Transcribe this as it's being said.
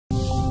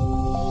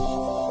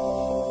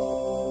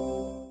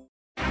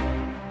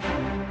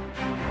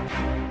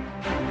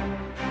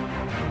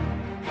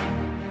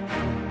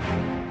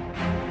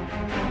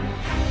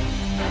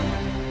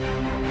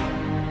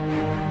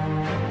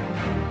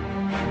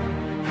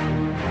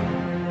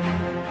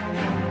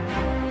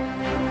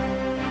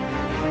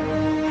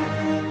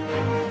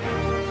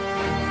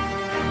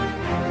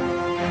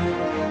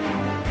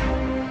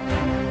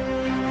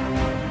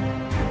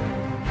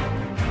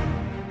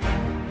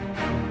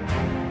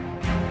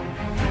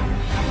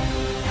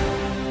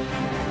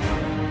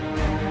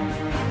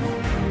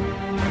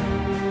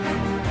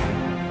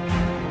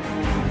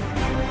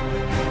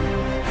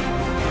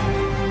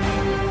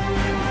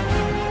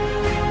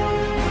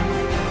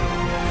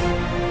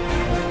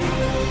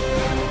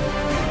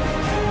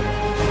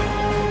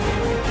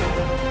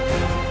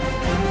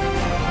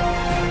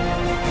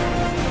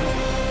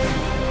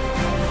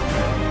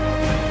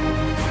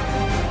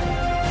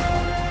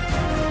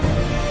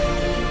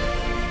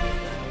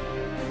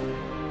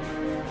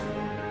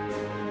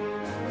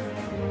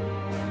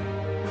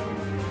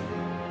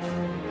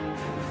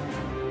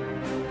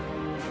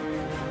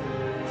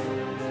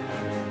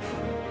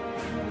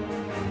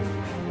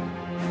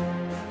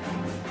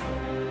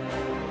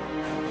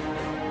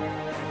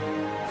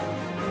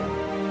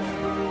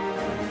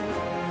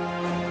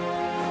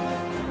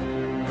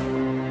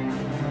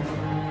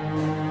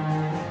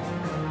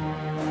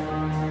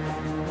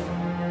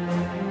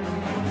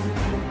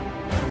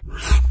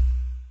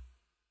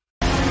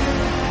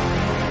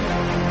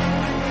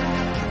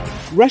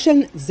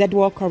Russian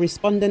ZWAR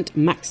correspondent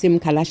Maxim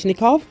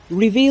Kalashnikov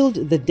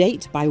revealed the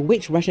date by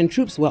which Russian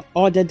troops were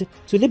ordered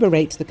to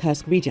liberate the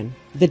Kursk region.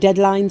 The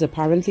deadlines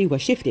apparently were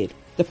shifted.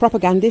 The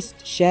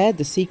propagandist shared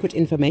the secret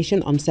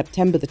information on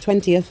September the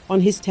 20th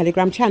on his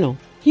Telegram channel.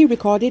 He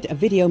recorded a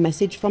video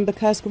message from the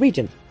Kursk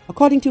region.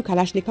 According to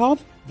Kalashnikov,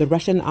 the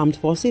Russian armed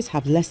forces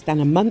have less than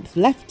a month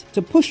left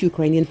to push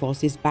Ukrainian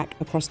forces back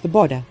across the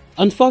border.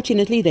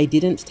 Unfortunately, they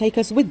didn't take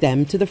us with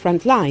them to the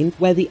front line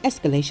where the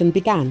escalation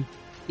began.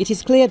 It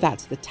is clear that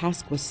the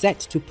task was set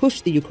to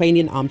push the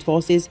Ukrainian armed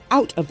forces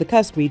out of the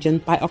Kursk region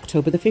by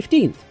October the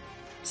 15th,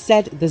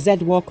 said the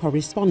ZWAR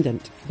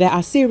correspondent. There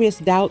are serious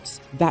doubts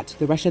that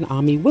the Russian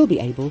army will be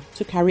able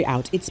to carry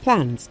out its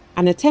plans.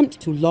 An attempt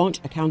to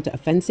launch a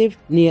counter-offensive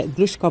near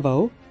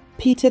Glushkovo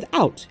petered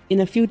out in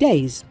a few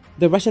days.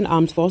 The Russian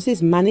armed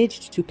forces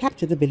managed to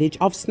capture the village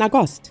of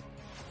Snagost.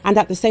 And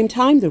at the same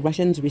time, the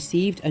Russians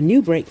received a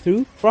new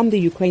breakthrough from the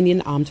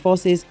Ukrainian armed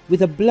forces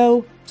with a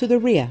blow to the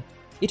rear.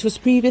 It was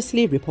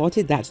previously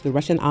reported that the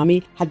Russian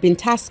army had been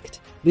tasked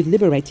with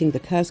liberating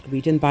the Kursk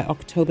region by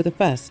October the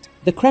 1st.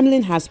 The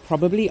Kremlin has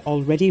probably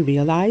already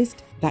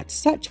realized that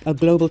such a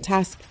global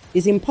task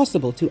is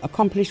impossible to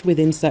accomplish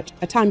within such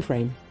a time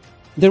frame.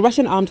 The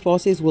Russian armed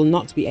forces will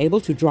not be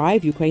able to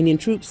drive Ukrainian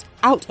troops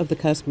out of the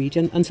Kursk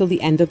region until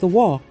the end of the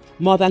war.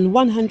 More than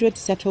 100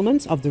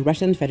 settlements of the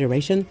Russian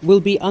Federation will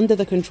be under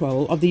the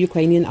control of the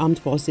Ukrainian armed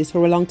forces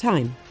for a long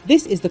time.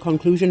 This is the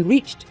conclusion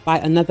reached by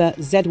another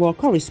ZWAR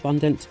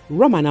correspondent,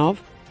 Romanov,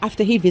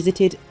 after he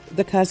visited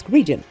the Kursk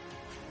region.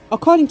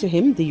 According to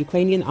him, the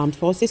Ukrainian armed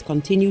forces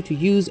continue to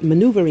use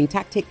maneuvering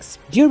tactics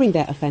during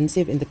their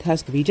offensive in the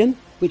Kursk region,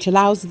 which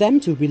allows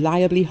them to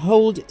reliably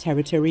hold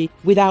territory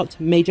without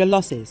major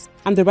losses,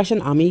 and the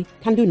Russian army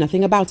can do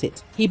nothing about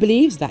it. He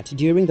believes that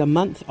during the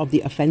month of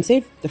the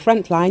offensive, the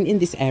front line in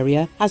this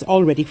area has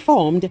already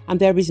formed and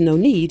there is no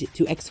need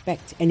to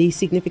expect any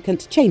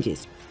significant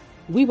changes.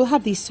 We will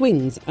have these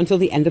swings until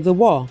the end of the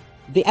war.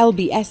 The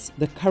LBS,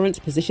 the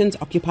current positions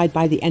occupied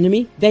by the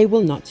enemy, they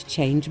will not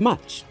change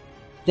much.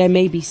 There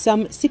may be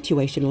some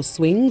situational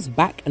swings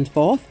back and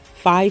forth,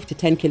 5 to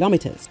 10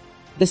 kilometers.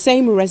 The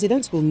same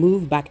residents will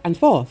move back and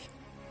forth,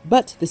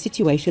 but the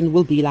situation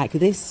will be like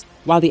this,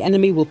 while the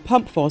enemy will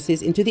pump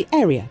forces into the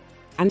area,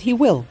 and he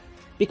will,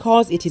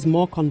 because it is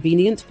more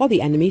convenient for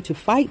the enemy to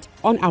fight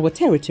on our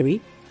territory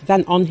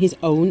than on his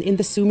own in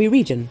the Sumy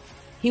region.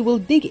 He will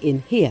dig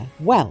in here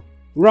well,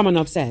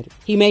 Romanov said.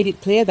 He made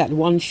it clear that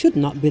one should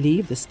not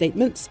believe the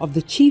statements of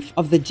the chief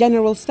of the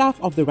General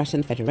Staff of the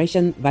Russian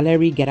Federation,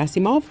 Valery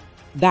Gerasimov,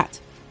 that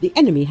the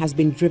enemy has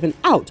been driven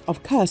out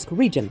of Kursk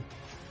region.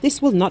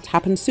 This will not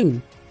happen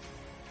soon.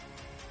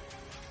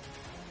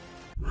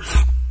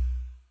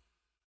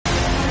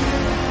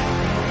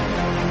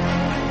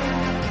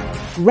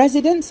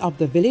 Residents of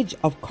the village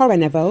of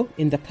Korenevo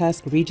in the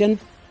Kursk region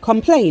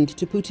complained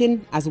to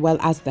Putin, as well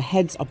as the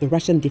heads of the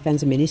Russian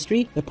Defense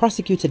Ministry, the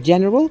Prosecutor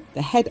General,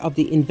 the head of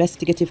the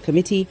Investigative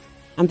Committee,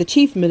 and the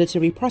chief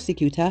military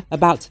prosecutor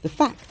about the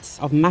facts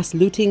of mass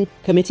looting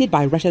committed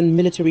by Russian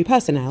military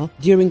personnel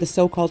during the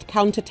so-called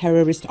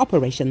counter-terrorist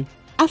operation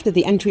after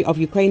the entry of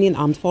Ukrainian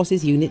armed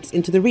forces units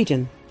into the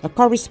region. A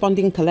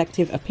corresponding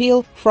collective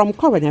appeal from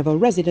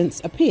Korenevo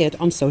residents appeared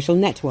on social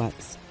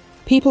networks.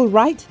 People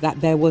write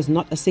that there was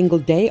not a single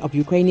day of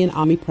Ukrainian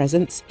army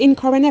presence in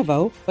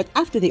Korenevo, but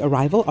after the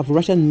arrival of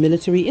Russian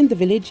military in the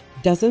village,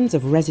 dozens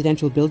of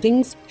residential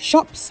buildings,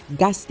 shops,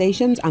 gas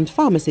stations and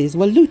pharmacies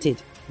were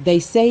looted. They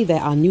say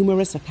there are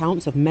numerous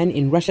accounts of men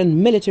in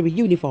Russian military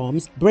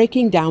uniforms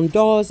breaking down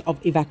doors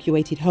of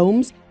evacuated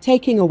homes,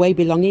 taking away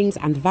belongings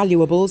and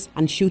valuables,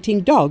 and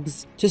shooting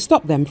dogs to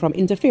stop them from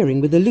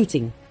interfering with the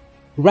looting.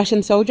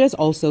 Russian soldiers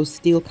also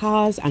steal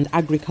cars and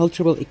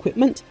agricultural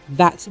equipment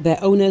that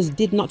their owners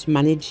did not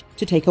manage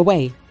to take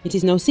away. It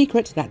is no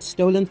secret that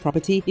stolen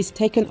property is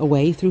taken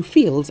away through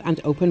fields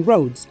and open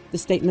roads, the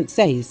statement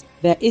says.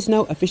 There is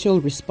no official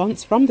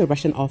response from the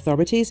Russian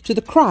authorities to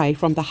the cry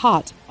from the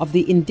heart of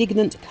the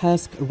indignant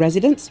Kursk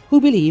residents who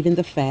believe in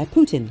the fair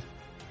Putin.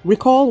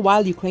 Recall,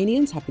 while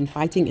Ukrainians have been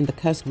fighting in the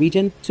Kursk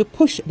region to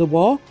push the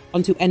war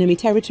onto enemy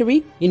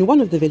territory, in one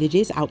of the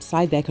villages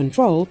outside their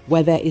control,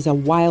 where there is a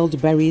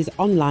Wild Berries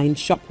online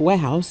shop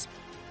warehouse,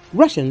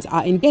 Russians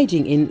are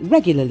engaging in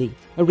regularly.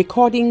 A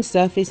recording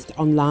surfaced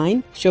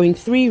online showing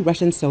 3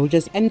 Russian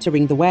soldiers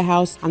entering the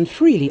warehouse and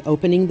freely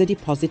opening the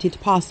deposited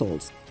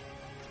parcels.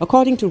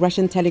 According to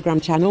Russian Telegram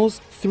channels,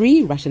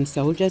 3 Russian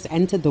soldiers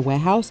entered the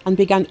warehouse and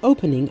began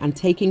opening and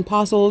taking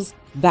parcels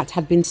that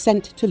had been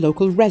sent to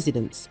local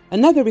residents.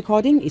 Another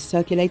recording is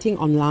circulating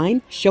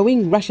online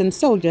showing Russian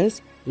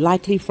soldiers,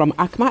 likely from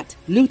Akhmat,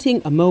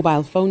 looting a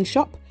mobile phone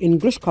shop in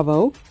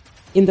Glushkovo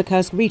in the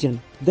Kursk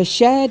region. The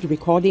shared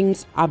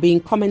recordings are being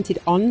commented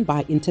on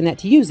by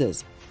internet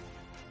users.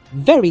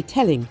 Very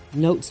telling,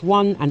 notes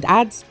one, and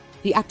adds,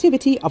 the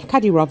activity of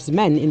Kadirov's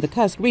men in the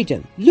Kursk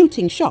region,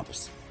 looting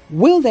shops.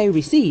 Will they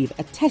receive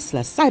a Tesla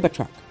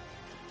Cybertruck?